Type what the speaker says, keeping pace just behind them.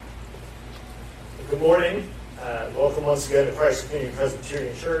Good morning. Welcome once again to Christ Community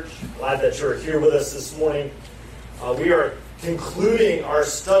Presbyterian Church. Glad that you're here with us this morning. We are concluding our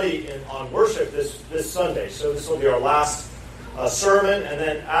study on worship this Sunday. So this will be our last sermon, and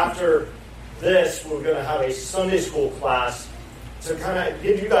then after this, we're going to have a Sunday school class to kind of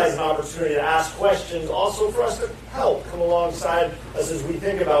give you guys an opportunity to ask questions, also for us to help come alongside us as we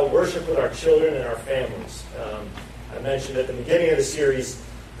think about worship with our children and our families. I mentioned at the beginning of the series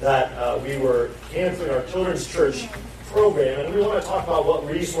that we were canceling our children's church program, and we want to talk about what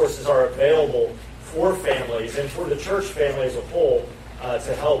resources are available for families and for the church family as a whole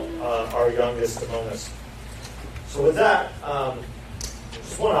to help our youngest among us. So with that, I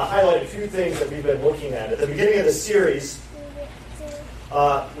just want to highlight a few things that we've been looking at. At the beginning of the series,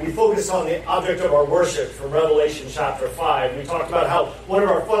 we focused on the object of our worship from Revelation chapter 5. We talked about how one of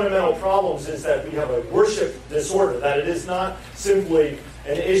our fundamental problems is that we have a worship disorder, that it is not simply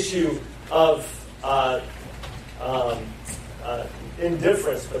an issue of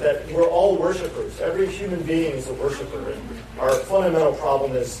indifference, but that we're all worshipers. Every human being is a worshiper. And our fundamental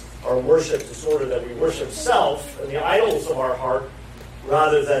problem is our worship disorder, that we worship self and the idols of our heart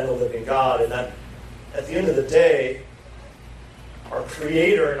rather than the living God. And that at the end of the day, our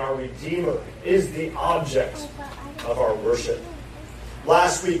Creator and our Redeemer is the object of our worship.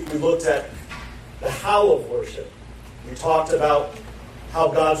 Last week we looked at the how of worship. We talked about how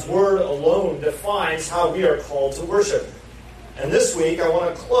God's Word alone defines how we are called to worship. And this week I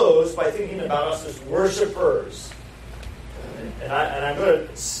want to close by thinking about us as worshipers. And I'm going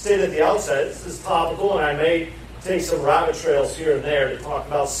to state at the outset, this is topical, and I may take some rabbit trails here and there to talk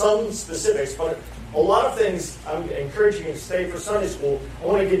about some specifics, but a lot of things I'm encouraging you to stay for Sunday school. I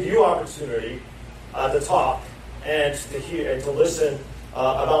want to give you opportunity to talk and to hear and to listen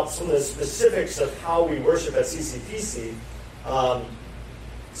about some of the specifics of how we worship at CCPC.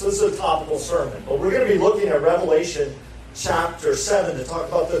 So this is a topical sermon, but we're going to be looking at Revelation chapter 7 to talk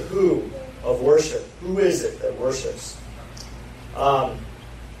about the who of worship. Who is it that worships?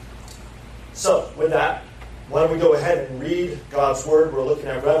 So with that, why don't we go ahead and read God's Word? We're looking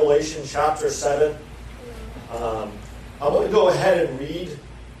at Revelation chapter 7. I want to go ahead and read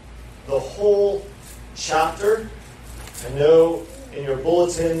the whole chapter. I know in your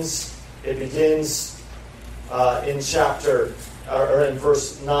bulletins it begins in chapter or in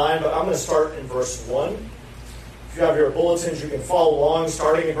verse 9, but I'm going to start in verse 1. If you have your bulletins, you can follow along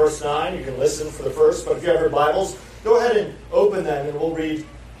starting in verse 9. You can listen for the first, but if you have your Bibles, go ahead and open them and we'll read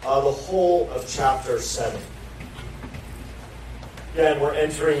the whole of chapter 7. Again, we're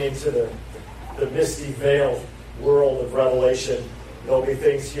entering into the misty veiled world of Revelation. There'll be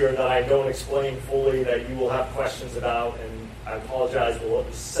things here that I don't explain fully that you will have questions about, and I apologize. We'll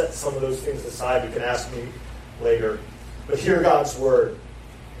set some of those things aside. You can ask me later. But hear God's Word.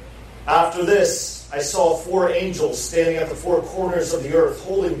 After this, I saw 4 angels standing at the 4 corners of the earth,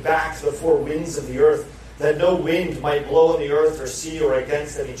 holding back the 4 winds of the earth, that no wind might blow on the earth or sea or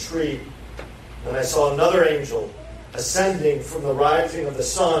against any tree. And I saw another angel ascending from the rising of the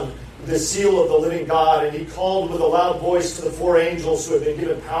sun with the seal of the living God, and he called with a loud voice to the 4 angels who had been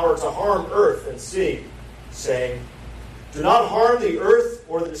given power to harm earth and sea, saying, "Do not harm the earth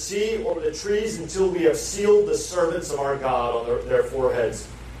or the sea or the trees until we have sealed the servants of our God on their foreheads."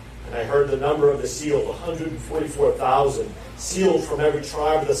 And I heard the number of the sealed, 144,000, sealed from every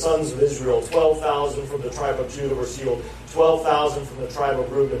tribe of the sons of Israel. 12,000 from the tribe of Judah were sealed, 12,000 from the tribe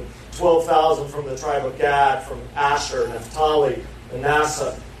of Reuben, 12,000 from the tribe of Gad, from Asher, Naphtali,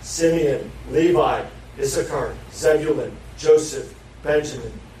 Manasseh, Simeon, Levi, Issachar, Zebulun, Joseph,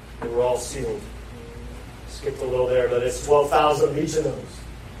 Benjamin. They were all sealed. Skipped a little there, but it's 12,000 of each of those.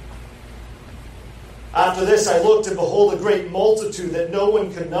 After this I looked, and behold, a great multitude that no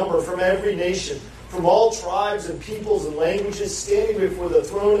one could number, from every nation, from all tribes and peoples and languages, standing before the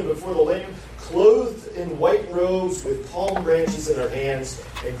throne and before the Lamb, clothed in white robes with palm branches in their hands,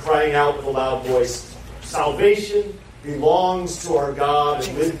 and crying out with a loud voice, "Salvation belongs to our God,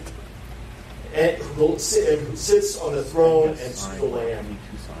 and who sits on the throne, and to the Lamb."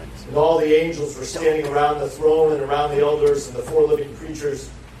 And all the angels were standing around the throne and around the elders and the 4 living creatures.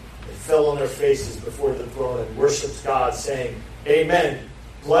 They fell on their faces before the throne and worshipped God, saying, "Amen.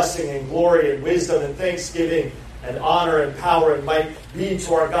 Blessing and glory and wisdom and thanksgiving and honor and power and might be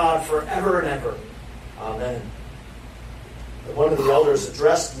to our God forever and ever. Amen." And one of the elders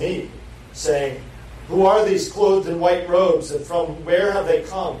addressed me, saying, "Who are these clothed in white robes, and from where have they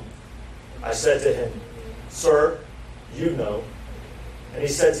come?" I said to him, "Sir, you know." And he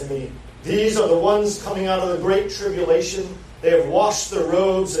said to me, "These are the ones coming out of the great tribulation. They have washed their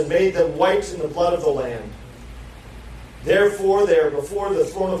robes and made them white in the blood of the Lamb. Therefore, they are before the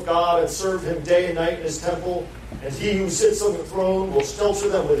throne of God and serve him day and night in his temple, and he who sits on the throne will shelter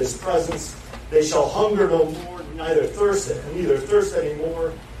them with his presence. They shall hunger no more, neither thirst any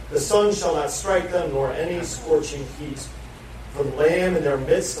more. The sun shall not strike them, nor any scorching heat. For the Lamb in the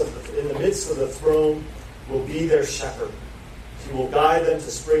midst of the throne will be their shepherd. He will guide them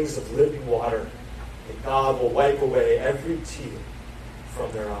to springs of living water, and God will wipe away every tear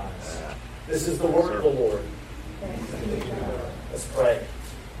from their eyes. This is the word of the Lord. Let's pray.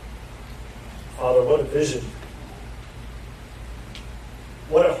 Father, what a vision.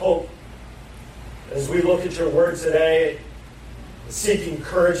 What a hope. As we look at your word today, seek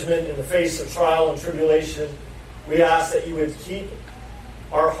encouragement in the face of trial and tribulation, we ask that you would keep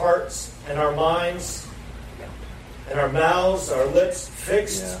our hearts and our minds and our mouths, our lips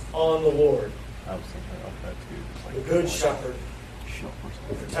fixed on the Lord, the good shepherd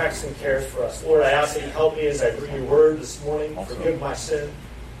who protects and cares for us. Lord, I ask that you help me as I bring your word this morning. Forgive my sin.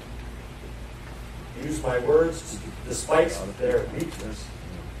 Use my words despite their weakness.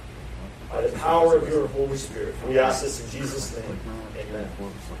 By the power of your Holy Spirit. We ask this in Jesus' name. Amen.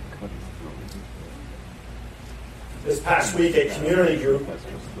 This past week at community group,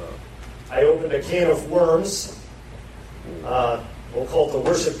 I opened a can of worms. We'll call it the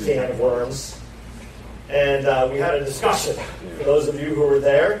worship can of worms. And we had a discussion. For those of you who were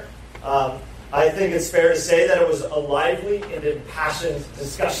there, I think it's fair to say that it was a lively and impassioned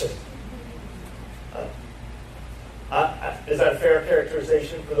discussion. Is that a fair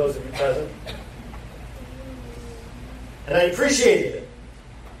characterization for those of you present? And I appreciated it.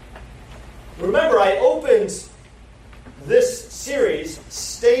 Remember, I opened this series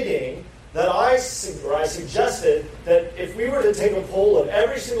stating that I suggested that if we were to take a poll of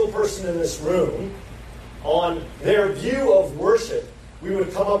every single person in this room on their view of worship, we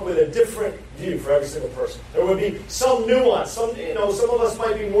would come up with a different view for every single person. There would be some nuance. Some of us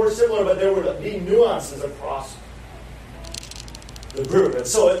might be more similar, but there would be nuances across the group. And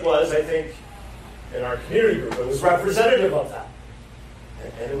so it was, I think, in our community group, it was representative of that.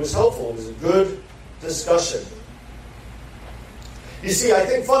 And it was helpful. It was a good discussion. You see, I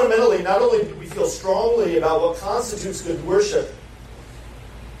think fundamentally, not only do we feel strongly about what constitutes good worship,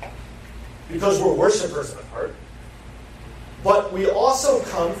 because we're worshipers at heart, but we also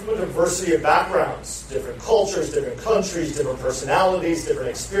come from a diversity of backgrounds, different cultures, different countries, different personalities, different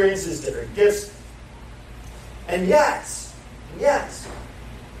experiences, different gifts. And yet,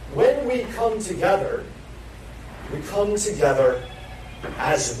 when we come together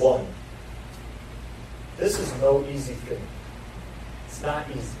as one. This is no easy thing. It's not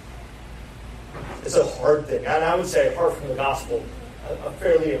easy. It's a hard thing. And I would say, apart from the gospel, a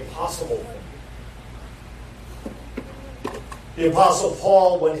fairly impossible thing. The Apostle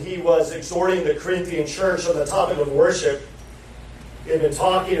Paul, when he was exhorting the Corinthian church on the topic of worship, he had been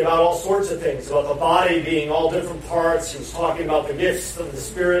talking about all sorts of things, about the body being all different parts. He was talking about the gifts of the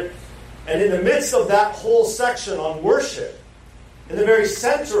Spirit. And in the midst of that whole section on worship, in the very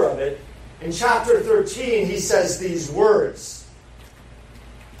center of it, in chapter 13, he says these words.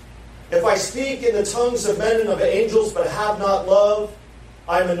 If I speak in the tongues of men and of angels, but have not love,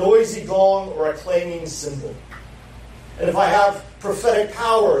 I am a noisy gong or a clanging cymbal. And if I have prophetic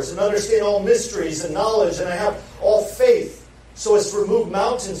powers and understand all mysteries and knowledge, and I have all faith, so as to remove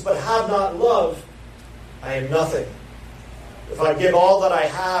mountains, but have not love, I am nothing. If I give all that I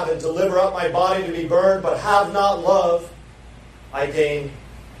have and deliver up my body to be burned, but have not love, I gain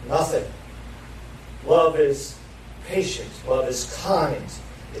nothing. Love is patient. Love is kind.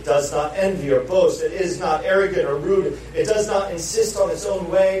 It does not envy or boast. It is not arrogant or rude. It does not insist on its own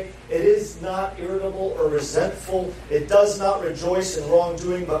way. It is not irritable or resentful. It does not rejoice in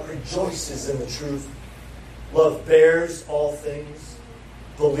wrongdoing, but rejoices in the truth. Love bears all things,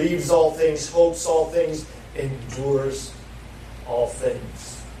 believes all things, hopes all things, endures all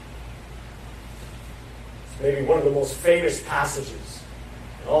things. It's maybe one of the most famous passages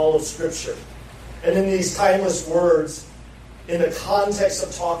in all of Scripture. And in these timeless words, in the context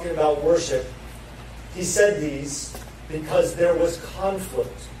of talking about worship, he said these because there was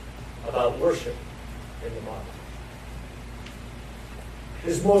conflict about worship in the Bible.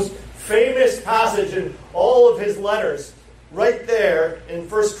 His most famous passage in all of his letters, right there in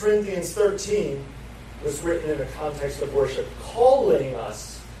 1 Corinthians 13, was written in the context of worship, calling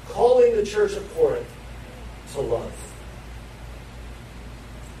the church of Corinth to love.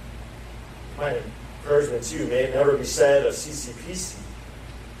 My encouragement to you, may it never be said of CCPC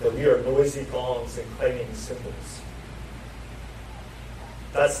that we are noisy gongs and clanging cymbals.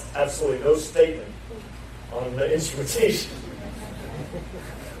 That's absolutely no statement on the instrumentation.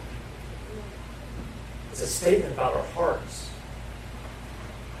 It's It's a statement about our hearts.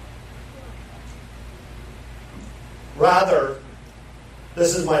 Rather,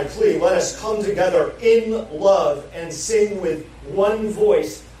 this is my plea, let us come together in love and sing with one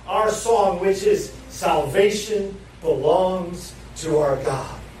voice our song, which is salvation belongs to our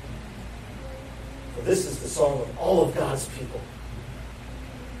God. For this is the song of all of God's people,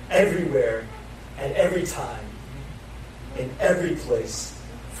 everywhere and every time, in every place,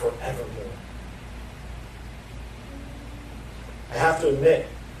 forevermore. I have to admit,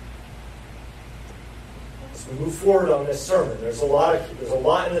 as we move forward on this sermon, there's a lot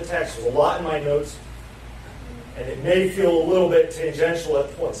in the text, there's a lot in my notes, and it may feel a little bit tangential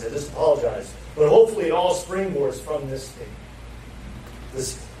at points. I just apologize. But hopefully it all springboards from this thing.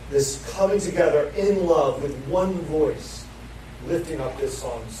 This coming together in love with one voice, lifting up this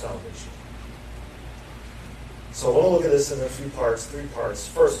song of salvation. So I want to look at this in a few parts, 3 parts.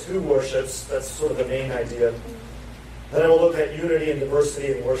 First, who worships? That's sort of the main idea. Then I will look at unity and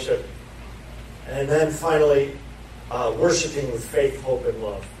diversity in worship. And then finally, worshiping with faith, hope, and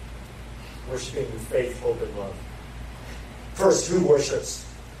love. Worshiping with faith, hope, and love. First, who worships?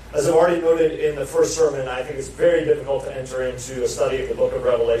 As I've already noted in the first sermon, I think it's very difficult to enter into a study of the book of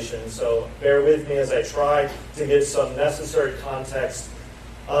Revelation. So bear with me as I try to give some necessary context.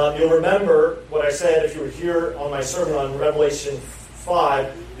 You'll remember what I said if you were here on my sermon on Revelation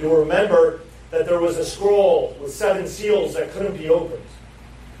 5. You'll remember that there was a scroll with 7 seals that couldn't be opened,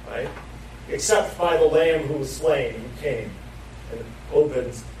 right? Except by the Lamb who was slain, who came and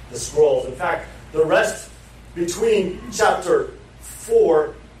opened the scrolls. In fact, the rest between chapter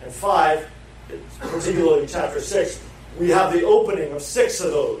 4 and 5, particularly chapter 6, we have the opening of 6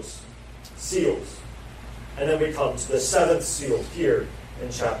 of those seals. And then we come to the 7th seal here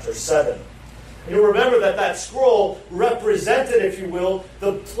in chapter 7. And you'll remember that scroll represented, if you will,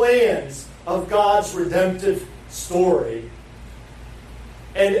 the plans of God's redemptive story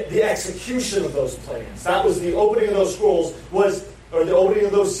and the execution of those plans. That was the opening of those scrolls, or the opening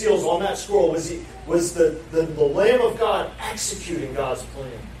of those seals on that scroll was the Lamb of God executing God's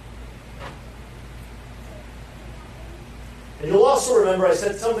plan. And you'll also remember I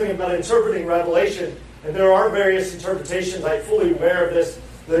said something about interpreting Revelation, and there are various interpretations. I'm fully aware of this.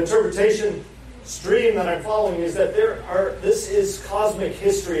 The interpretation stream that I'm following is that this is cosmic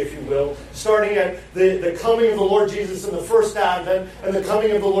history, if you will, starting at the coming of the Lord Jesus in the first Advent and the coming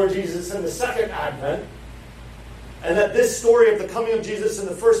of the Lord Jesus in the second Advent. And that this story of the coming of Jesus in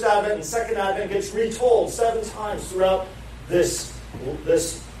the first Advent and second Advent gets retold 7 times throughout this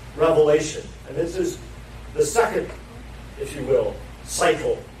Revelation. And this is the second, if you will,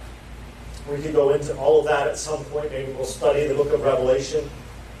 cycle. We could go into all of that at some point. Maybe we'll study the book of Revelation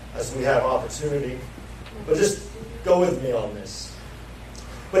as we have opportunity. But just go with me on this.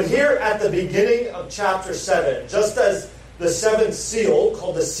 But here at the beginning of chapter 7, just as the 7th seal,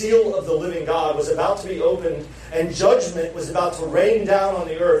 called the seal of the living God, was about to be opened and judgment was about to rain down on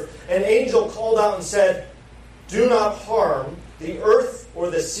the earth, an angel called out and said, "Do not harm the earth or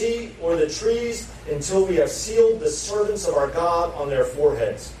the sea or the trees until we have sealed the servants of our God on their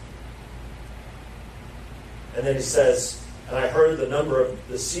foreheads." And then he says, "And I heard the number of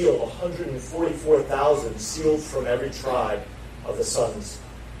the seal, 144,000 sealed from every tribe of the sons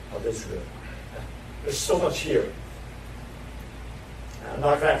of Israel." There's so much here. I'm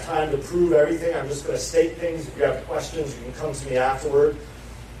not going to have time to prove everything. I'm just going to state things. If you have questions, you can come to me afterward.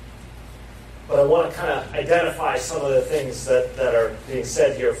 But I want to kind of identify some of the things that are being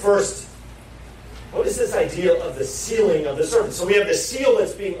said here. First, what is this idea of the sealing of the servants? So we have the seal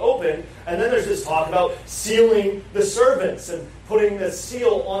that's being opened, and then there's this talk about sealing the servants and putting the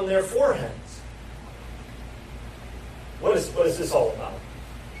seal on their foreheads. What is this all about?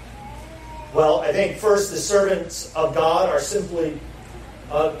 Well, I think first the servants of God are simply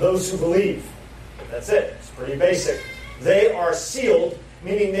those who believe. That's it. It's pretty basic. They are sealed,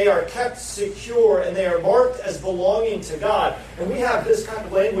 meaning they are kept secure and they are marked as belonging to God. And we have this kind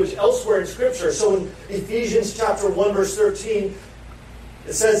of language elsewhere in Scripture. So in Ephesians chapter 1, verse 13,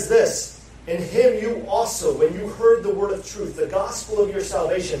 it says this, "In him you also, when you heard the word of truth, the gospel of your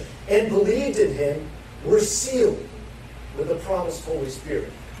salvation, and believed in him, were sealed with the promised Holy Spirit."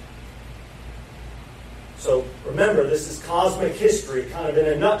 So remember, this is cosmic history, kind of in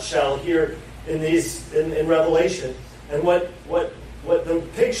a nutshell here in Revelation. And what the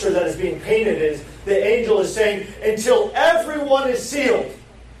picture that is being painted is, the angel is saying, until everyone is sealed,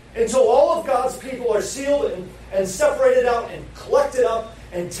 until all of God's people are sealed and separated out and collected up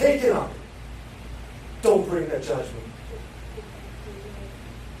and taken up, don't bring the judgment.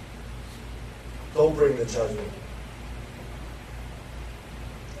 Don't bring the judgment.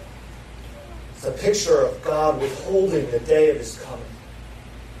 It's a picture of God withholding the day of his coming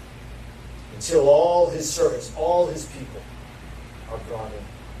until all his servants, all his people are brought in.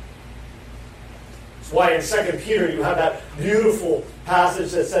 That's why in 2 Peter you have that beautiful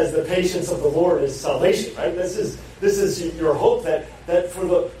passage that says the patience of the Lord is salvation, right? This is your hope that for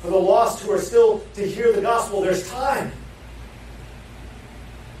the lost who are still to hear the gospel, there's time.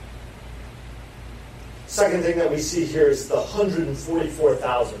 Second thing that we see here is the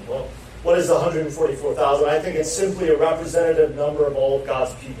 144,000. Well, what is the 144,000? I think it's simply a representative number of all of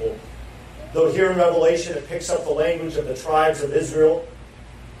God's people. Though here in Revelation it picks up the language of the tribes of Israel,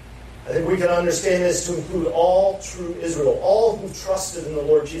 I think we can understand this to include all true Israel, all who trusted in the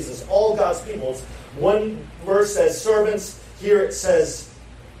Lord Jesus, all God's people. One verse says servants, here it says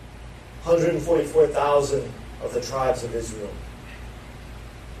 144,000 of the tribes of Israel.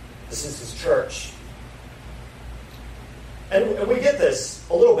 This is his church. And we get this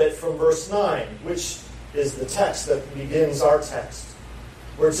a little bit from verse 9, which is the text that begins our text,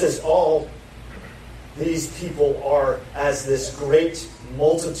 where it says, all these people are as this great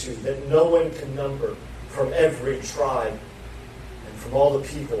multitude that no one can number, from every tribe and from all the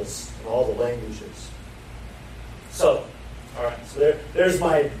peoples and all the languages. So, all right, so there's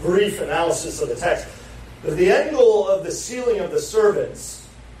my brief analysis of the text. But the end goal of the sealing of the servants,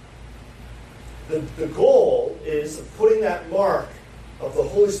 the goal is of putting that mark of the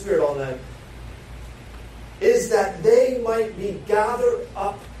Holy Spirit on them, is that they might be gathered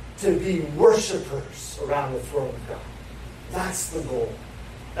up to be worshipers around the throne of God. That's the goal.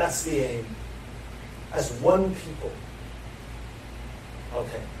 That's the aim. As one people.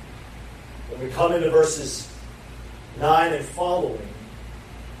 Okay. When we come into verses 9 and following,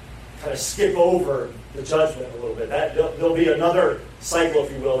 kind of skip over the judgment a little bit. There'll be another cycle,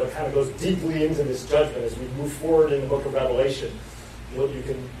 if you will, that kind of goes deeply into this judgment as we move forward in the book of Revelation. You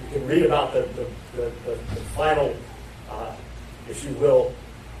can read about the final, if you will,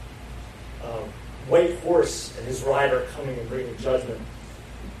 white horse and his rider coming and bringing judgment.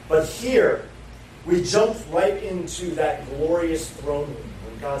 But here, we jump right into that glorious throne room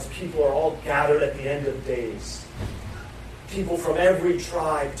when God's people are all gathered at the end of days. People from every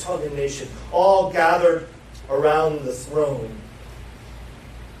tribe, tongue, and nation, all gathered around the throne.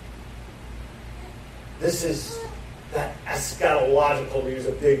 This is that eschatological, we use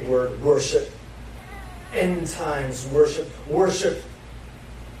a big word, worship. End times worship. Worship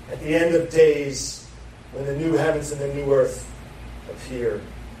at the end of days when the new heavens and the new earth appear.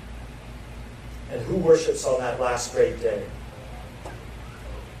 And who worships on that last great day?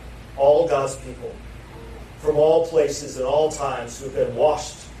 All God's people, from all places and all times, who have been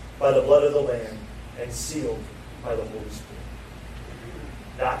washed by the blood of the Lamb and sealed by the Holy Spirit.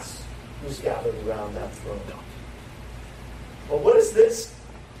 That's who's gathered around that throne. But what is this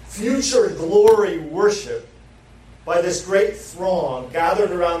future glory worship by this great throng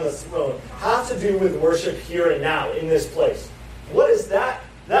gathered around the throne have to do with worship here and now in this place? What does that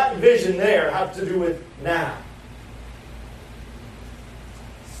vision there have to do with now?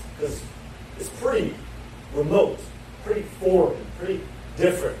 Because it's pretty remote, pretty foreign, pretty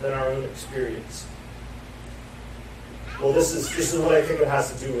different than our own experience. Well, this is what I think it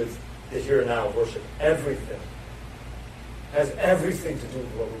has to do with the here and now of worship. Everything has everything to do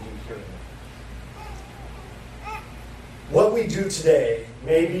with what we do here and now. What we do today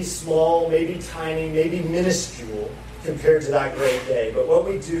may be small, maybe tiny, maybe minuscule compared to that great day. But what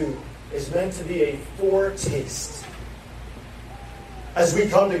we do is meant to be a foretaste. As we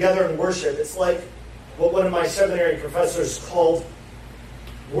come together and worship, it's like what one of my seminary professors called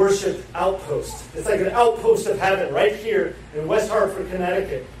worship outpost. It's like an outpost of heaven right here in West Hartford,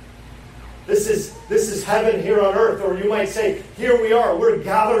 Connecticut. This is heaven here on earth, or you might say, here we are. We're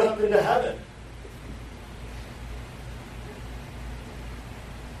gathered up into heaven.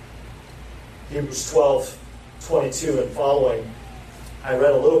 Hebrews 12:22 and following. I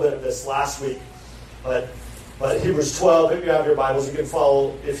read a little bit of this last week, but Hebrews 12, if you have your Bibles, you can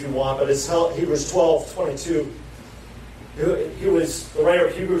follow if you want, but it's Hebrews 12:22. The writer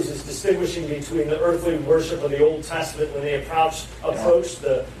of Hebrews is distinguishing between the earthly worship of the Old Testament when they approached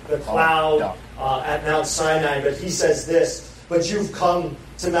the cloud at Mount Sinai. But he says this, but you've come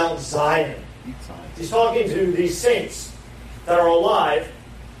to Mount Zion. He's talking to these saints that are alive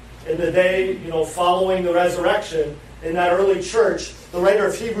in the day, following the resurrection in that early church. The writer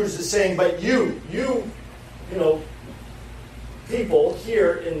of Hebrews is saying, but you people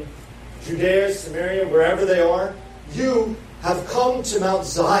here in Judea, Samaria, wherever they are, you have come to Mount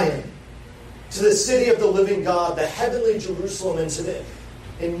Zion, to the city of the living God, the heavenly Jerusalem, and to the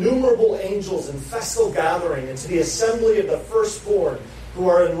innumerable angels in festal gathering, and to the assembly of the firstborn, who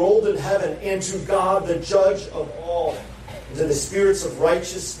are enrolled in heaven, and to God, the judge of all, and to the spirits of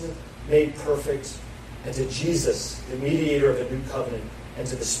righteousness made perfect, and to Jesus, the mediator of a new covenant, and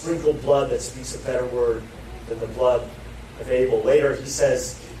to the sprinkled blood that speaks a better word than the blood of Abel. Later he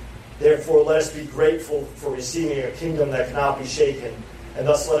says, therefore let us be grateful for receiving a kingdom that cannot be shaken, and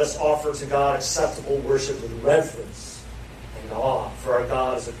thus let us offer to God acceptable worship with reverence and awe, for our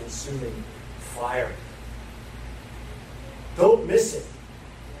God is a consuming fire. Don't miss it.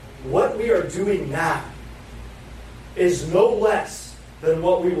 What we are doing now is no less than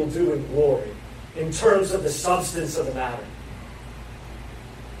what we will do in glory in terms of the substance of the matter.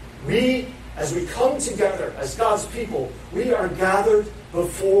 We, as we come together as God's people, we are gathered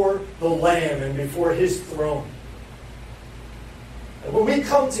before the Lamb and before His throne. And when we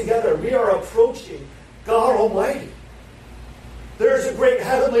come together, we are approaching God Almighty. There is a great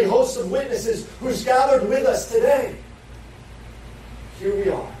heavenly host of witnesses who's gathered with us today. Here we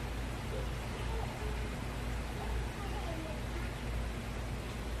are.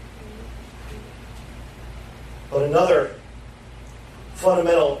 But another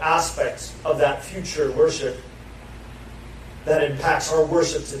fundamental aspect of that future worship that impacts our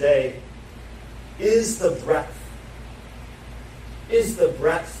worship today is the breadth. Is the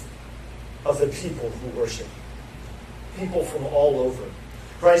breadth of the people who worship. People from all over.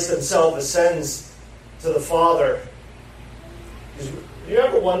 Christ Himself ascends to the Father. Do you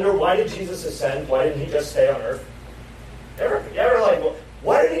ever wonder, why did Jesus ascend? Why didn't He just stay on earth? You ever like, well,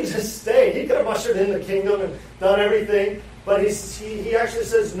 why didn't He just stay? He could have ushered in the kingdom and done everything. But he actually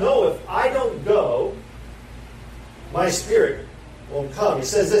says, no, if I don't go, my Spirit won't come. He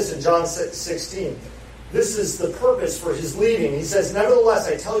says this in John 16. This is the purpose for His leaving. He says, nevertheless,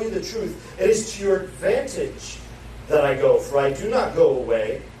 I tell you the truth. It is to your advantage that I go, for I do not go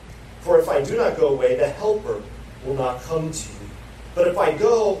away. For if I do not go away, the Helper will not come to you. But if I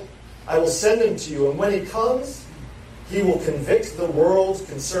go, I will send Him to you. And when He comes, He will convict the world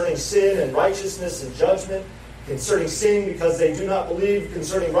concerning sin and righteousness and judgment. Concerning sin, because they do not believe.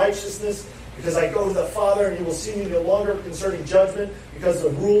 Concerning righteousness, because I go to the Father and He will see me no longer. Concerning judgment, because the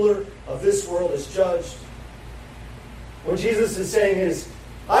ruler of this world is judged. What Jesus is saying is,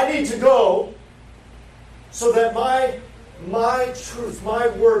 I need to go so that my truth, my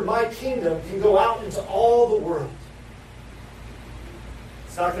word, my kingdom can go out into all the world.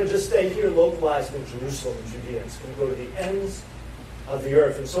 It's not going to just stay here localized in Jerusalem and Judea. It's going to go to the ends of the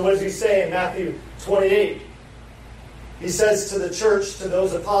earth. And so what does He say in Matthew 28? He says to the church, to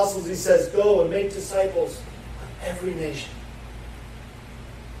those apostles, He says, go and make disciples of every nation,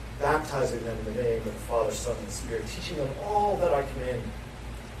 baptizing them in the name of the Father, Son, and Spirit, teaching them all that I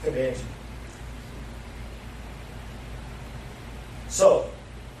command you. So,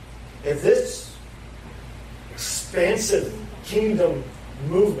 if this expansive kingdom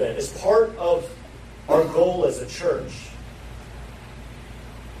movement is part of our goal as a church,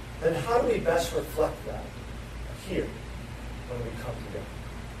 then how do we best reflect that here when we come together,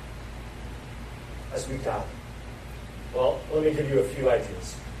 as we gather? Well, let me give you a few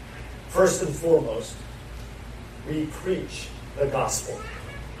ideas. First and foremost, we preach the gospel.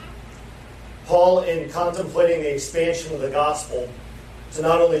 Paul, in contemplating the expansion of the gospel to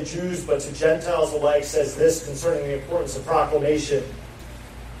not only Jews but to Gentiles alike, says this concerning the importance of proclamation.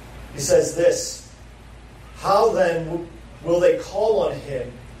 He says this, how then will they call on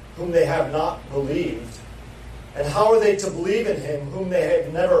Him whom they have not believed? And how are they to believe in Him whom they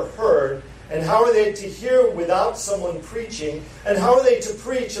have never heard? And how are they to hear without someone preaching? And how are they to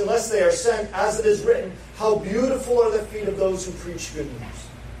preach unless they are sent? As it is written, how beautiful are the feet of those who preach good news.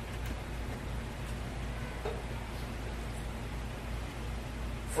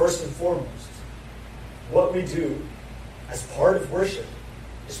 First and foremost, what we do as part of worship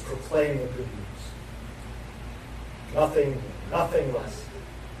is proclaim the good news. Nothing less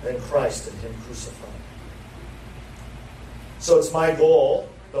than Christ and Him crucified. So it's my goal,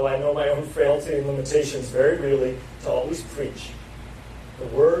 though I know my own frailty and limitations very really, to always preach the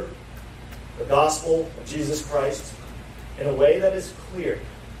Word, the gospel of Jesus Christ, in a way that is clear,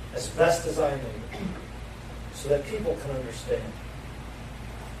 as best as I may, so that people can understand.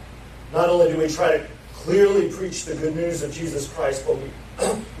 Not only do we try to clearly preach the good news of Jesus Christ, but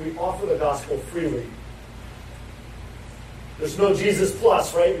we offer the gospel freely. There's no Jesus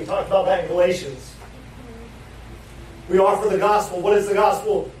plus, right? We talked about that in Galatians. We offer the gospel. What is the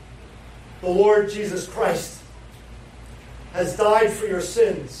gospel? The Lord Jesus Christ has died for your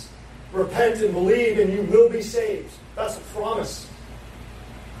sins. Repent and believe and you will be saved. That's a promise.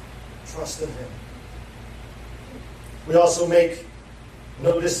 Trust in Him. We also make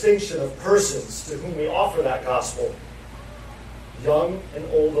no distinction of persons to whom we offer that gospel. young and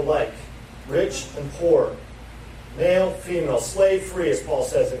old alike, rich and poor, male, female, slave free, as Paul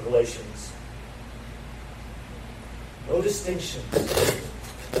says in Galatians. No distinction.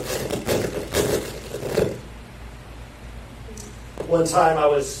 One time I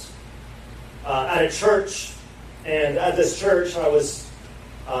was at a church, and at this church I was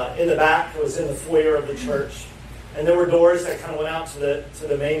in the back. I was in the foyer of the church, and there were doors that kind of went out to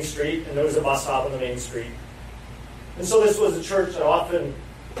the main street, and there was a bus stop on the main street. And so this was a church that often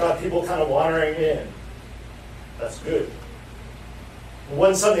got people kind of wandering in. That's good.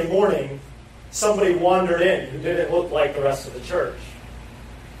 One Sunday morning, somebody wandered in who didn't look like the rest of the church.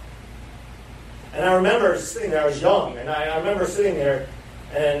 And I remember sitting there, I was young, and I remember sitting there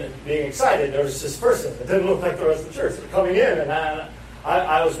and being excited. There was this person that didn't look like the rest of the church. They were coming in, and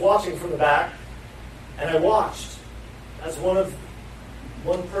I was watching from the back, and I watched as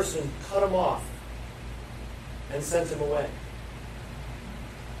one person cut him off and sent him away.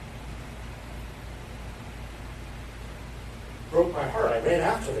 Broke my heart. I ran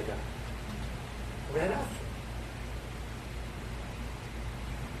after the guy. I ran after him.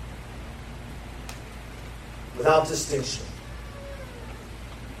 Without distinction.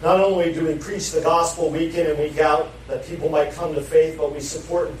 Not only do we preach the gospel week in and week out that people might come to faith, but we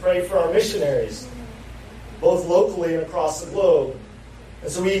support and pray for our missionaries, both locally and across the globe.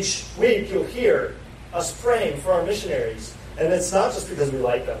 And so each week you'll hear us praying for our missionaries. And it's not just because we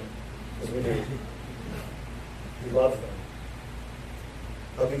like them, because we do. We love them.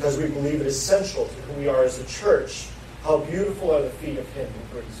 But because we believe it is central to who we are as a church. How beautiful are the feet of him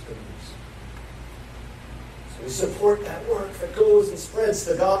who brings good news. So we support that work that goes and spreads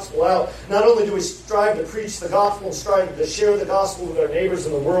the gospel out. Not only do we strive to preach the gospel and strive to share the gospel with our neighbors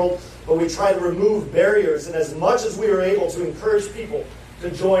in the world, but we try to remove barriers, and as much as we are able to encourage people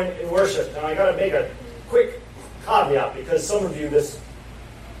to join in worship. Now I got to make a quick caveat, because some of you, this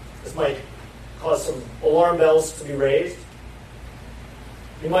might cause some alarm bells to be raised.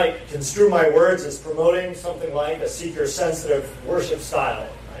 You might construe my words as promoting something like a seeker-sensitive worship style.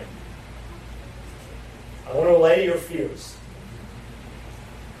 Right? I want to allay your fears.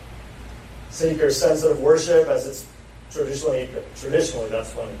 Seeker-sensitive worship, as it's traditionally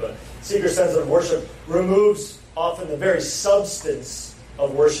that's funny, but seeker-sensitive worship removes often the very substance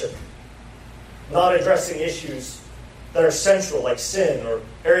of worship, not addressing issues that are central, like sin, or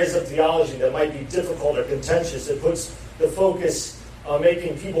areas of theology that might be difficult or contentious. It puts the focus on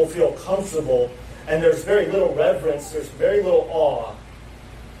making people feel comfortable, and there's very little reverence, there's very little awe.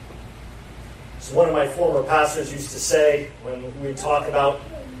 So one of my former pastors used to say, when we talk about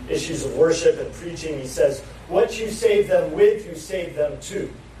issues of worship and preaching, he says, what you save them with, you save them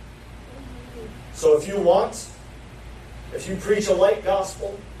to. So if you preach a light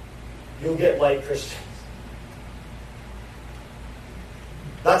gospel, you'll get light Christians.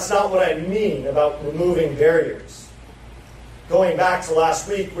 That's not what I mean about removing barriers. Going back to last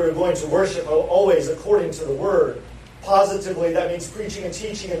week, we were going to worship always according to the Word. Positively, that means preaching and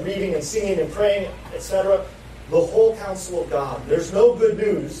teaching and reading and singing and praying, etc. The whole counsel of God. There's no good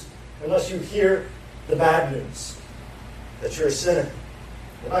news unless you hear the bad news, that you're a sinner.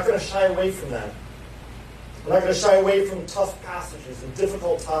 We're not going to shy away from that. We're not going to shy away from tough passages and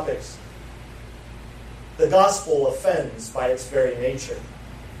difficult topics. The gospel offends by its very nature.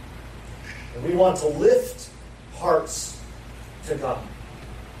 And we want to lift hearts to God.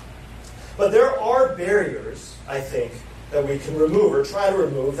 But there are barriers, I think, that we can remove or try to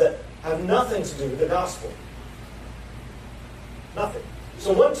remove that have nothing to do with the gospel. Nothing.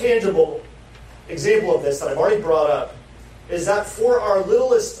 So one tangible example of this that I've already brought up is that for our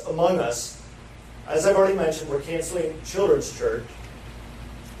littlest among us, as I've already mentioned, we're canceling children's church.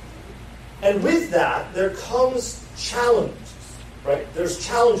 And with that, there comes challenges, right? There's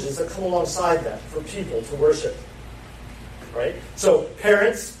challenges that come alongside that for people to worship. Right? So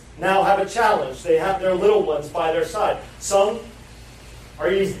parents now have a challenge. They have their little ones by their side. Some are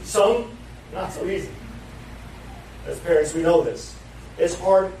easy, some not so easy. As parents, we know this. It's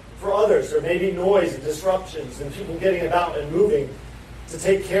hard for others. There may be noise and disruptions and people getting about and moving to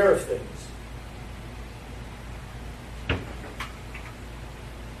take care of things.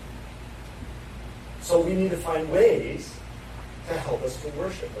 So we need to find ways to help us to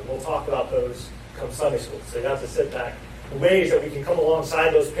worship. And we'll talk about those come Sunday school. So you have to sit back. Ways that we can come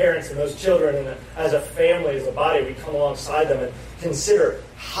alongside those parents and those children, and as a family, as a body, we come alongside them and consider,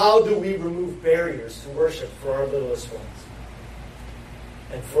 how do we remove barriers to worship for our littlest ones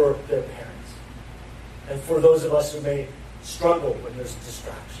and for their parents and for those of us who may struggle when there's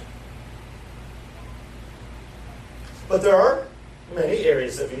distraction. But there are many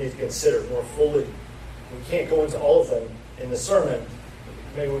areas that we need to consider more fully. We can't go into all of them in the sermon.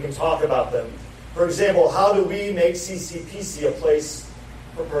 Maybe we can talk about them. For example, how do we make CCPC a place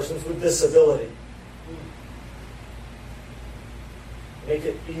for persons with disability? Make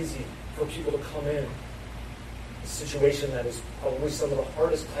it easy for people to come in. A situation that is probably some of the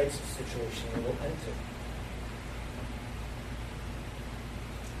hardest types of situation we will enter.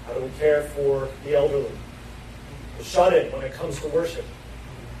 How do we care for the elderly? The shut-in when it comes to worship?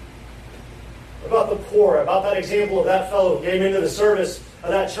 What about the poor? About that example of that fellow who came into the service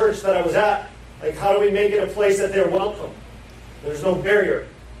of that church that I was at? Like, how do we make it a place that they're welcome? There's no barrier.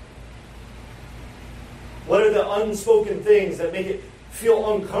 What are the unspoken things that make it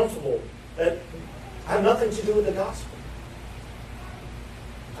feel uncomfortable, that have nothing to do with the gospel?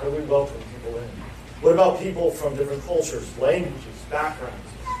 How do we welcome people in? What about people from different cultures, languages, backgrounds?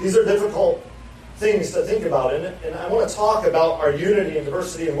 These are difficult things to think about, and I want to talk about our unity and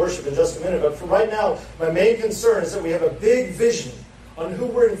diversity in worship in just a minute, but for right now, my main concern is that we have a big vision on who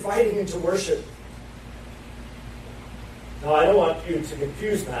we're inviting into worship. Now, I don't want you to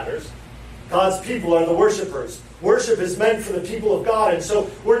confuse matters. God's people are the worshipers. Worship is meant for the people of God, and so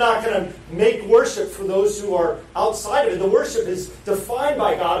we're not going to make worship for those who are outside of it. The worship is defined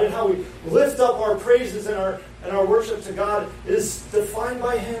by God, and how we lift up our praises and our worship to God is defined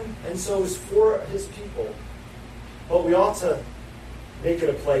by Him, and so is for His people. But we ought to make it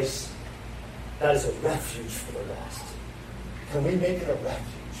a place that is a refuge for the lost. Can we make it a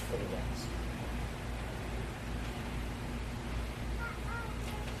refuge for the lost?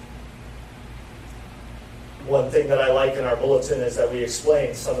 One thing that I like in our bulletin is that we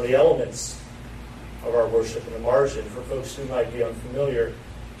explain some of the elements of our worship in the margin for folks who might be unfamiliar.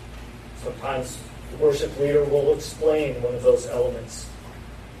 Sometimes the worship leader will explain one of those elements.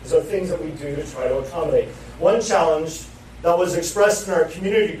 These are things that we do to try to accommodate. One challenge that was expressed in our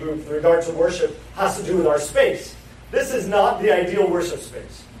community group with regard to worship has to do with our space. This is not the ideal worship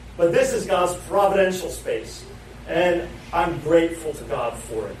space, but this is God's providential space, and I'm grateful to God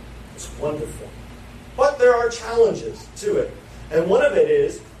for it. It's wonderful. But there are challenges to it. And one of it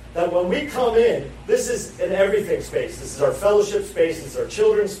is that when we come in, this is an everything space. This is our fellowship space. This is our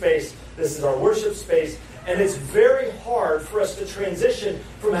children's space. This is our worship space. And it's very hard for us to transition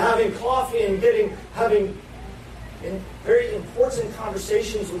from having coffee and having very important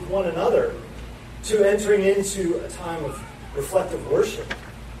conversations with one another to entering into a time of reflective worship.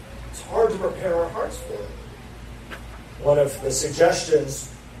 It's hard to prepare our hearts for it. One of the suggestions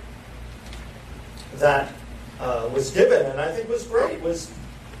that was given, and I think was great, was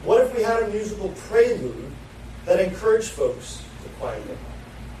what if we had a musical prelude that encouraged folks to quiet their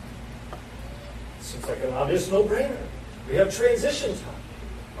mind? Seems like an obvious no-brainer. We have transition time.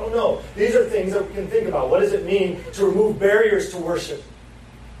 Oh no, these are things that we can think about. What does it mean to remove barriers to worship?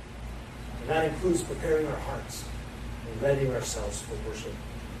 And that includes preparing our hearts and readying ourselves for worship.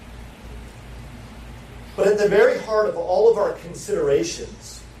 But at the very heart of all of our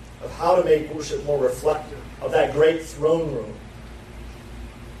considerations of how to make worship more reflective of that great throne room,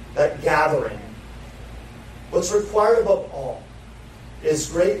 that gathering, what's required above all is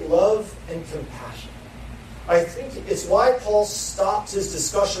great love and compassion. I think it's why Paul stopped his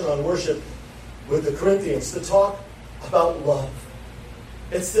discussion on worship with the Corinthians to talk about love.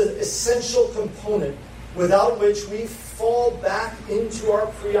 It's the essential component without which we fall back into our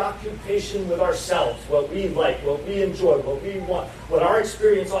preoccupation with ourselves, what we like, what we enjoy, what we want, what our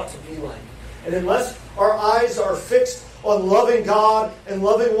experience ought to be like. And unless our eyes are fixed on loving God and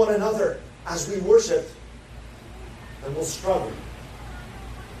loving one another as we worship, then we'll struggle.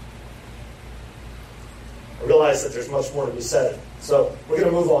 I realize that there's much more to be said, so we're going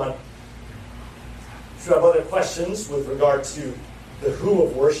to move on. If you have other questions with regard to the who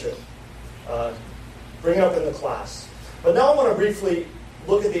of worship, bring it up in the class. But now I want to briefly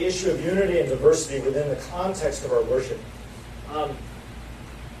look at the issue of unity and diversity within the context of our worship.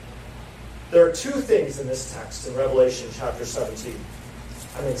 There are two things in this text in Revelation chapter 7.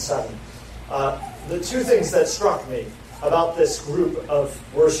 The two things that struck me about this group of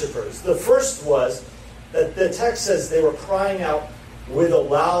worshipers. The first was that the text says they were crying out with a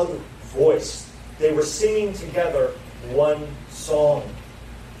loud voice. They were singing together one song.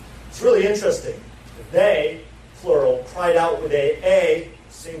 It's really interesting. They, plural, cried out with a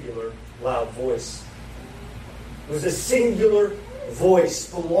singular, loud voice. It was a singular voice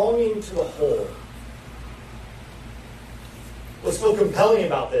belonging to the whole. What's so compelling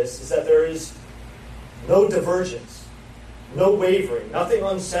about this is that there is no divergence, no wavering, nothing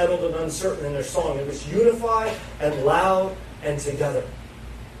unsettled and uncertain in their song. It was unified and loud and together.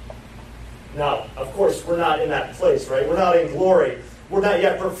 Now, of course, we're not in that place, right? We're not in glory. We're not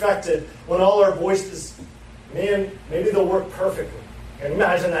yet perfected when all our voices man, maybe they'll work perfectly. And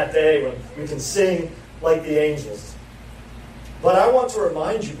imagine that day when we can sing like the angels. But I want to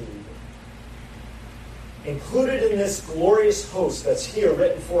remind you, believer, included in this glorious host that's here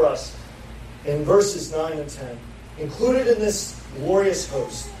written for us in verses 9 and 10, included in this glorious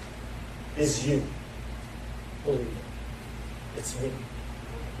host is you, believer. It's me.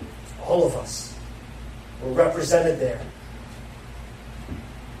 All of us. We're represented there.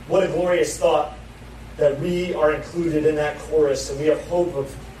 What a glorious thought that we are included in that chorus, and we have hope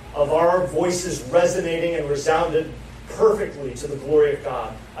of our voices resonating and resounded perfectly to the glory of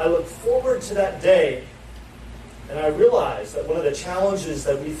God. I look forward to that day, and I realize that one of the challenges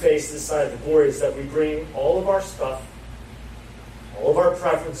that we face this side of the glory is that we bring all of our stuff, all of our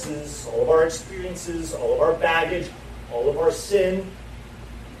preferences, all of our experiences, all of our baggage, all of our sin,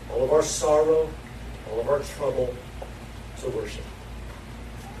 all of our sorrow, all of our trouble to worship.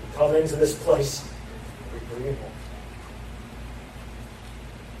 We come into this place, we bring it home.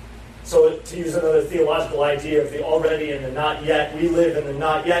 So to use another theological idea of the already and the not yet, we live in the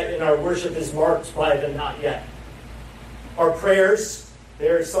not yet, and our worship is marked by the not yet. Our prayers, they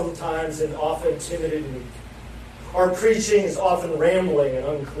are sometimes and often timid and weak. Our preaching is often rambling and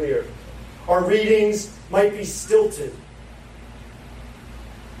unclear. Our readings might be stilted.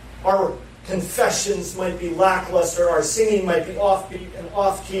 Our confessions might be lackluster. Our singing might be offbeat and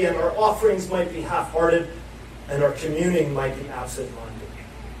off-key, and our offerings might be half-hearted, and our communing might be absent-minded.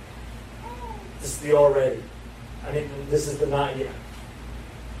 This is the already. This is the not yet.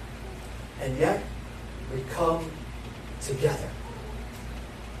 And yet, we come together.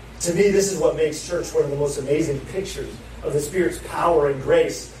 To me, this is what makes church one of the most amazing pictures of the Spirit's power and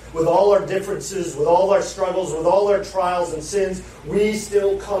grace. With all our differences, with all our struggles, with all our trials and sins, we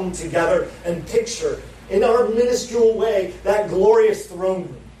still come together and picture, in our minuscule way, that glorious throne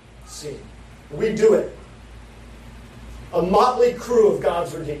room scene. We do it. A motley crew of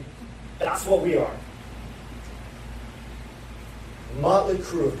God's redeemed. That's what we are. A motley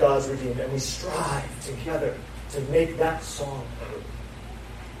crew of God's redeemed. And we strive together to make that song heard.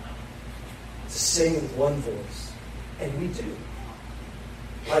 To sing with one voice. And we do.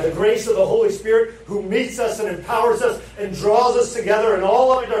 By the grace of the Holy Spirit, who meets us and empowers us and draws us together in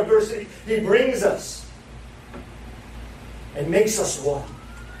all our diversity, He brings us and makes us one.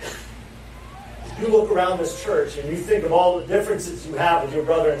 You look around this church and you think of all the differences you have with your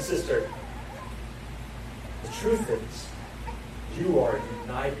brother and sister. The truth is, you are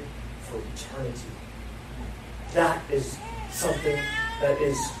united for eternity. That is something that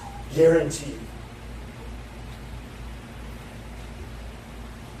is guaranteed.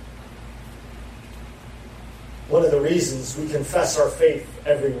 One of the reasons we confess our faith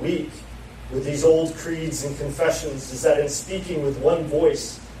every week with these old creeds and confessions is that in speaking with one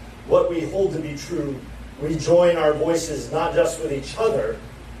voice, what we hold to be true, we join our voices not just with each other,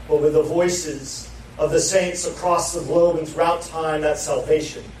 but with the voices of the saints across the globe and throughout time that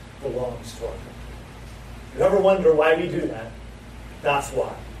salvation belongs to our country. You ever wonder why we do that? That's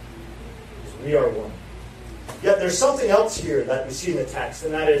why. Because we are one. Yet there's something else here that we see in the text,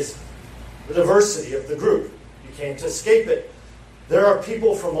 and that is the diversity of the group. You can't escape it. There are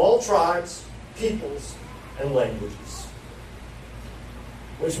people from all tribes, peoples, and languages.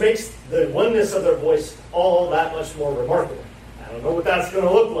 Which makes the oneness of their voice all that much more remarkable. I don't know what that's going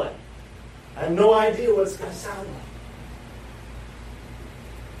to look like. I have no idea what it's going to sound like.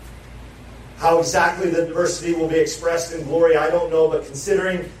 How exactly the diversity will be expressed in glory, I don't know, but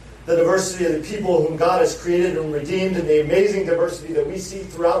considering the diversity of the people whom God has created and redeemed and the amazing diversity that we see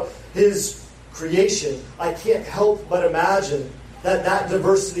throughout His creation, I can't help but imagine that that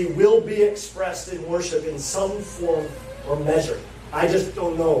diversity will be expressed in worship in some form or measure. I just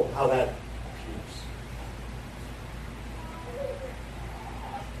don't know how that appears.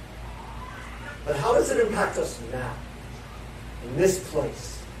 But how does it impact us now? In this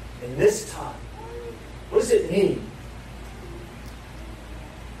place? In this time? What does it mean?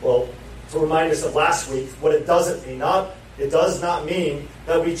 Well, to remind us of last week, what it doesn't mean. It does not mean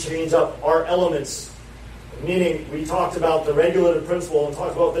that we change up our elements. Meaning, we talked about the regulative principle and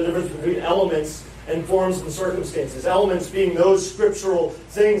talked about the difference between elements and forms and circumstances. Elements being those scriptural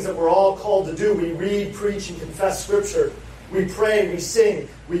things that we're all called to do. We read, preach, and confess Scripture. We pray, we sing,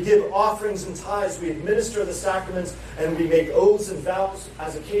 we give offerings and tithes, we administer the sacraments, and we make oaths and vows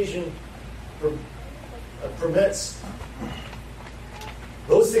as occasion permits.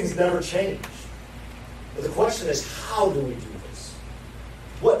 Those things never change. But the question is, how do we do this?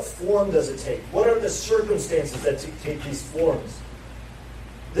 What form does it take? What are the circumstances that take these forms?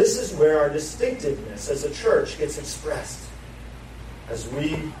 This is where our distinctiveness as a church gets expressed as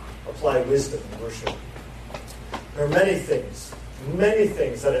we apply wisdom in worship. There are many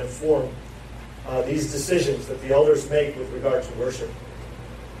things that inform these decisions that the elders make with regard to worship.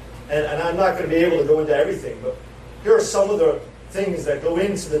 And I'm not going to be able to go into everything, but here are some of the things that go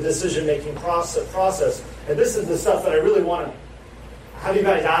into the decision-making process. And this is the stuff that I really want to have you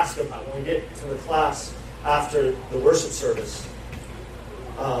guys ask about when we get to the class after the worship service.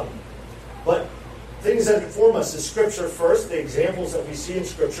 But things that inform us is Scripture first. The examples that we see in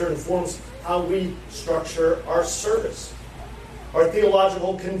Scripture informs how we structure our service. Our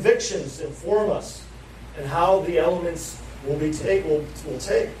theological convictions inform us and how the elements will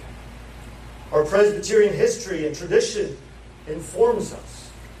take. Our Presbyterian history and tradition informs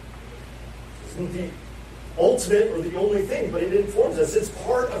us. It isn't the ultimate or the only thing, but it informs us. It's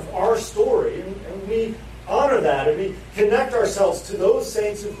part of our story, and we honor that, and we connect ourselves to those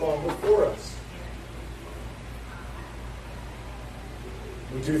saints who've gone before us.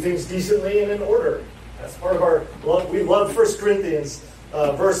 We do things decently and in order. That's part of our love. We love 1 Corinthians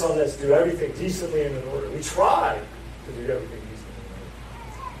verse on this. Do everything decently and in order. We try to do everything decently and in order.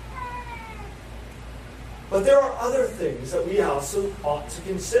 But there are other things that we also ought to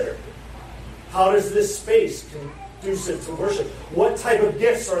consider. How does this space conducive to worship? What type of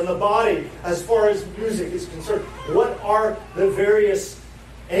gifts are in the body as far as music is concerned? What are the various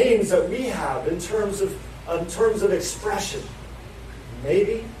aims that we have in terms of expression?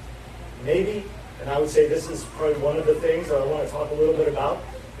 Maybe, and I would say this is probably one of the things that I want to talk a little bit about,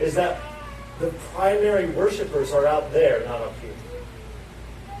 is that the primary worshipers are out there, not up here.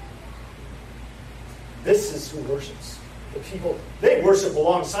 This is who worships. The people, they worship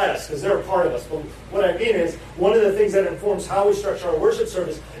alongside us because they're a part of us. But what I mean is, one of the things that informs how we structure our worship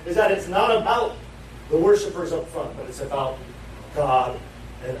service is that it's not about the worshipers up front, but it's about God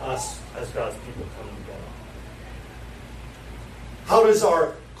and us as God's people coming together. How does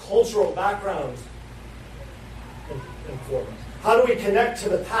our cultural background inform us? How do we connect to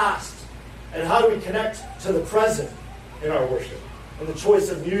the past? And how do we connect to the present in our worship? And the choice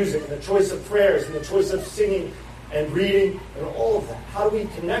of music, and the choice of prayers, and the choice of singing and reading, and all of that. How do we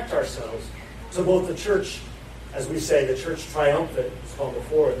connect ourselves to both the church, as we say, the church triumphant, it's called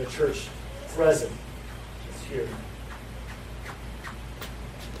before, and the church present, it's here.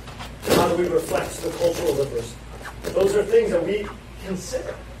 How do we reflect the cultural livers? Those are things that we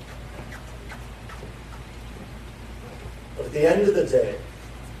consider. But at the end of the day,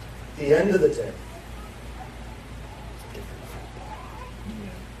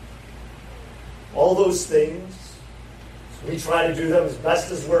 all those things, we try to do them as best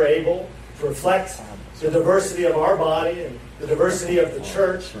as we're able to reflect the diversity of our body and the diversity of the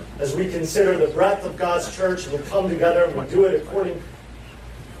church as we consider the breadth of God's church, and we come together and we do it according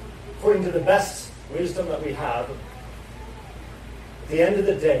to the best wisdom that we have. At the end of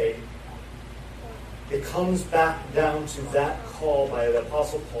the day, it comes back down to that call by the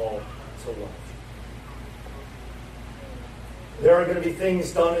Apostle Paul to love. There are going to be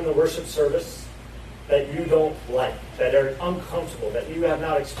things done in the worship service that you don't like, that are uncomfortable, that you have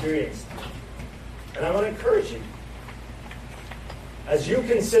not experienced. And I want to encourage you, as you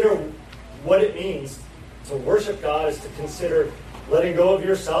consider what it means to worship God, is to consider letting go of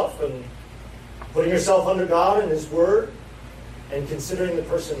yourself and putting yourself under God and His Word, and considering the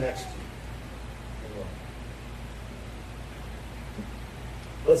person next to you.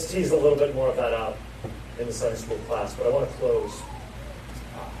 Let's tease a little bit more of that out in the Sunday school class, but I want to close.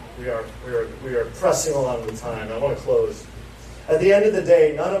 We are pressing along the time. I want to close. At the end of the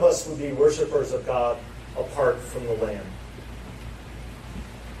day, none of us would be worshipers of God apart from the Lamb.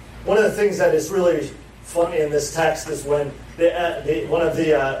 One of the things that is really funny in this text is when one of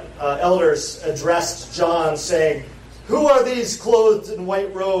the elders addressed John, saying, "Who are these clothed in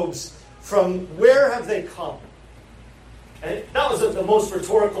white robes? From where have they come?" And that was the most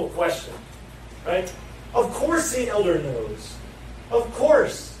rhetorical question, right? Of course the elder knows. Of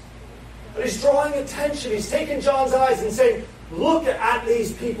course. But he's drawing attention. He's taking John's eyes and saying, look at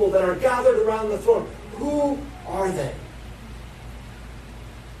these people that are gathered around the throne. Who are they?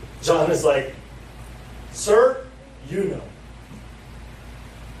 John is like, sir, you know.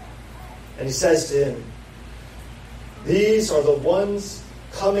 And he says to him, these are the ones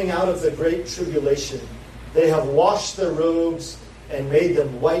coming out of the great tribulation. They have washed their robes and made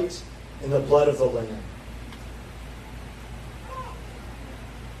them white in the blood of the Lamb.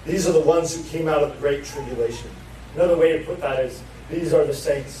 These are the ones who came out of the great tribulation. Another way to put that is, these are the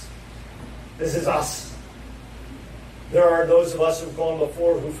saints. This is us. There are those of us who've gone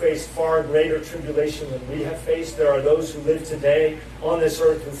before who faced far greater tribulation than we have faced. There are those who live today on this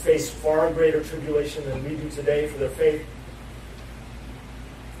earth who face far greater tribulation than we do today for their faith.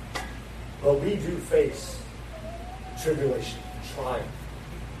 But we do face tribulation, trial,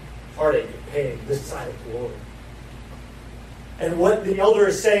 heartache, and pain this side of glory. And what the elder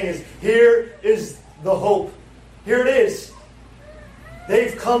is saying is, here is the hope. Here it is.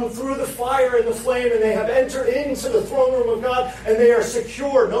 They've come through the fire and the flame, and they have entered into the throne room of God, and they are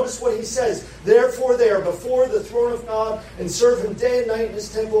secure. Notice what he says. Therefore they are before the throne of God, and serve him day and night in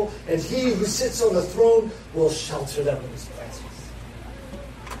his temple, and he who sits on the throne will shelter them in his presence.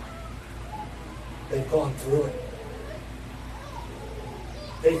 They've gone through it.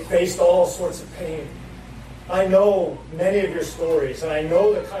 They faced all sorts of pain. I know many of your stories, and I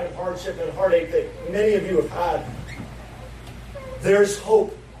know the kind of hardship and heartache that many of you have had. There's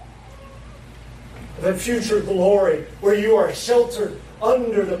hope of a future glory where you are sheltered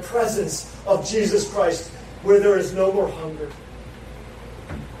under the presence of Jesus Christ, where there is no more hunger.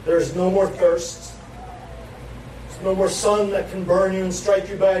 There is no more thirst. There's no more sun that can burn you and strike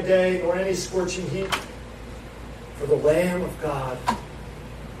you by day, nor any scorching heat. For the Lamb of God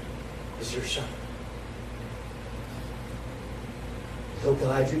is your shepherd. He'll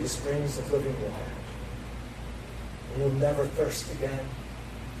guide you to springs of living water. And you'll never thirst again.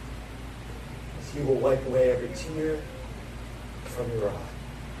 As he will wipe away every tear from your eye.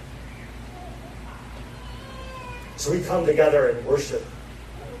 So we come together and worship.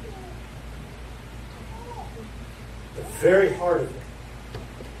 The very heart of it.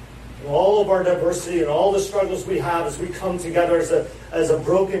 And all of our diversity and all the struggles we have as we come together as a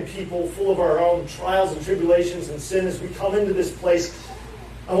broken people full of our own trials and tribulations and sin, as we come into this place,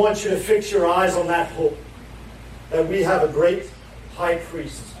 I want you to fix your eyes on that hope. That we have a great high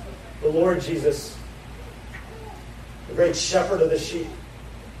priest, the Lord Jesus, the great shepherd of the sheep,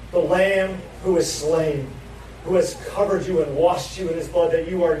 the Lamb who is slain, who has covered you and washed you in his blood, that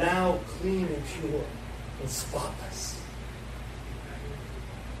you are now clean and pure and spotless.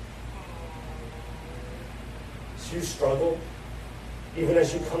 As you struggle, even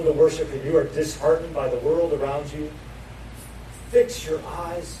as you come to worship and you are disheartened by the world around you, fix your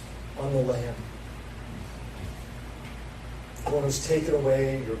eyes on the Lamb. The one who's taken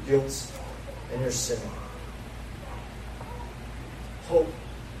away your guilt and your sin. Hope.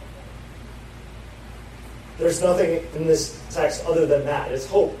 There's nothing in this text other than that. It's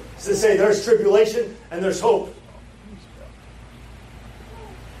hope. It's to say there's tribulation and there's hope.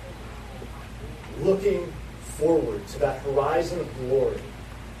 Looking forward to that horizon of glory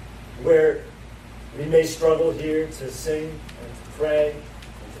where we may struggle here to sing and to pray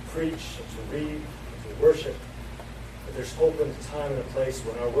and to preach and to read and to worship. But there's hope in a time and a place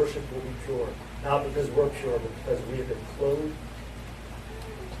when our worship will be pure. Not because we're pure, but because we have been clothed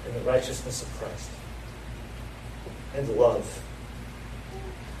in the righteousness of Christ. And love.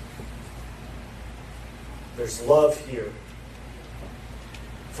 There's love here.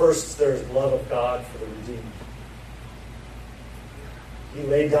 First, there's love of God for the redeemed. He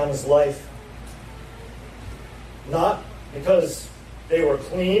laid down his life not because they were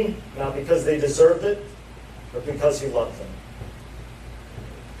clean, not because they deserved it, but because he loved them.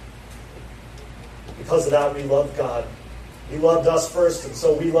 Because of that, we love God. He loved us first, and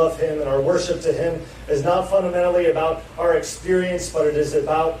so we love him, and our worship to him is not fundamentally about our experience, but it is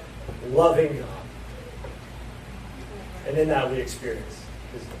about loving God. And in that, we experience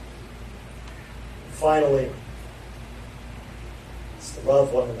his love. Finally, it's to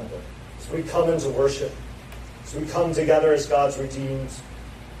love one another. As we come into worship, as we come together as God's redeemed,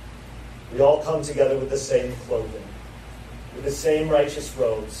 we all come together with the same clothing, with the same righteous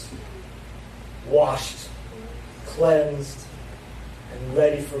robes, washed, cleansed, and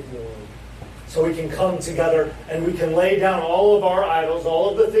ready for glory. So we can come together and we can lay down all of our idols, all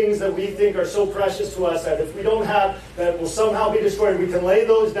of the things that we think are so precious to us that if we don't have, that will somehow be destroyed. We can lay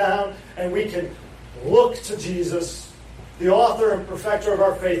those down and we can look to Jesus, the author and perfecter of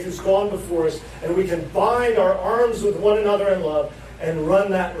our faith, who's gone before us, and we can bind our arms with one another in love and run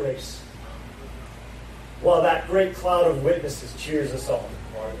that race while that great cloud of witnesses cheers us on.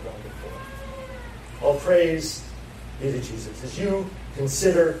 All praise be to Jesus. As you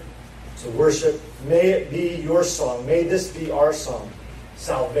consider to worship, may it be your song. May this be our song.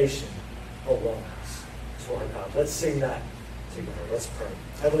 Salvation belongs to our God. Let's sing that together. Let's pray.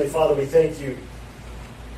 Heavenly Father, we thank you